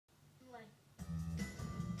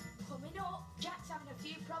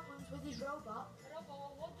Hey, Robot.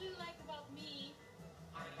 Robo, what do you like about me?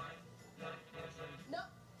 I like that person. No,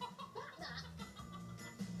 not that.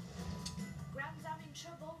 Gram's having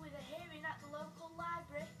trouble with a hearing at the local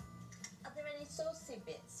library. Are there any saucy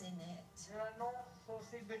bits in it? There are no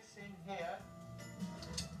saucy bits in here.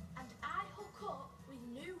 And I hook up with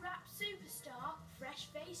new rap superstar,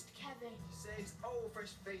 Fresh-Faced Kevin. Says, oh,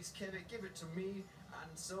 fresh-faced Kevin, give it to me,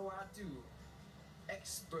 and so I do.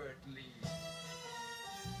 Expertly.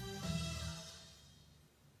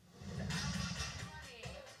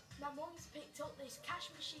 My mum's picked up this cash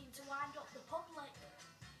machine to wind up the public.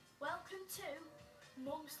 Welcome to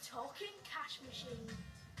Mum's Talking Cash Machine.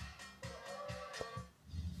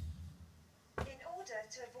 In order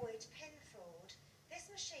to avoid pin fraud, this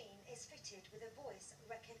machine is fitted with a voice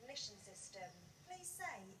recognition system. Please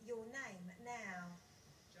say your name now.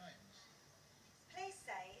 James. Please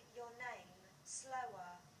say your name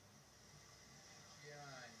slower.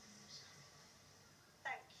 James.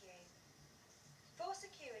 Thank you. For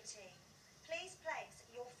security, please place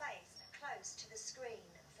your face close to the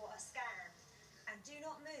screen for a scan and do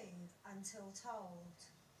not move until told.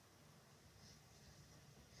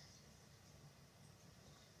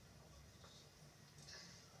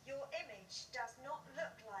 Your image does not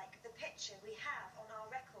look like the picture we have on our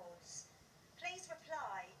records. Please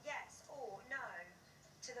reply yes or no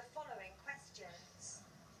to the following questions.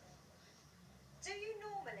 Do you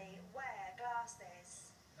normally wear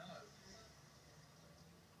glasses? No.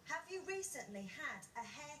 Have you recently had a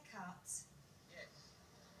haircut? Yes.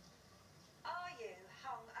 Are you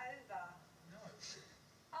hung over? No.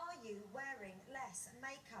 Are you wearing less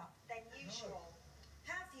makeup than usual?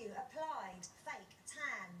 Have you applied fake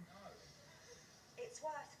tan? No. It's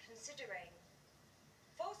worth considering.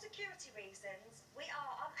 For security reasons, we